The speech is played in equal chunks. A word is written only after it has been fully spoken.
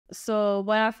So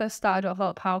when I first started at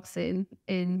Hope Housing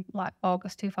in like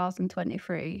August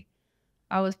 2023,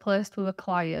 I was placed with a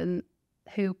client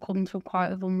who comes from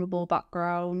quite a vulnerable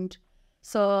background.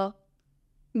 So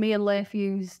me and Laith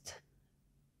used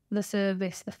the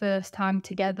service the first time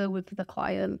together with the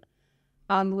client,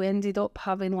 and we ended up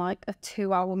having like a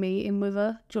 2-hour meeting with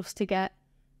her just to get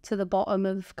to the bottom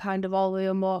of kind of all the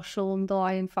emotional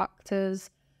underlying factors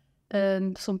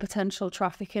and some potential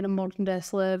trafficking and modern day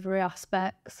slavery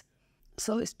aspects.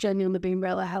 So it's genuinely been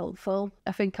really helpful.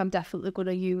 I think I'm definitely going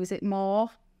to use it more,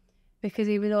 because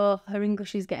even though her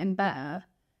English is getting better,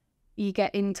 you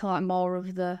get into like more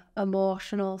of the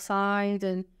emotional side,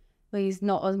 and there's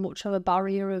not as much of a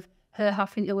barrier of her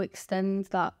having to extend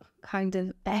that kind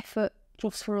of effort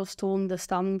just for us to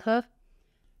understand her.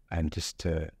 And just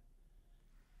to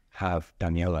have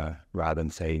Daniella, rather than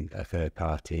say a third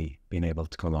party, being able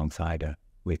to come alongside her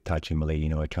with Tarjimly, you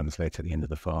know, a translator at the end of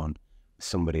the phone,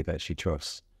 somebody that she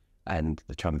trusts, and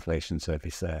the translation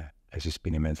service there has just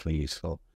been immensely useful.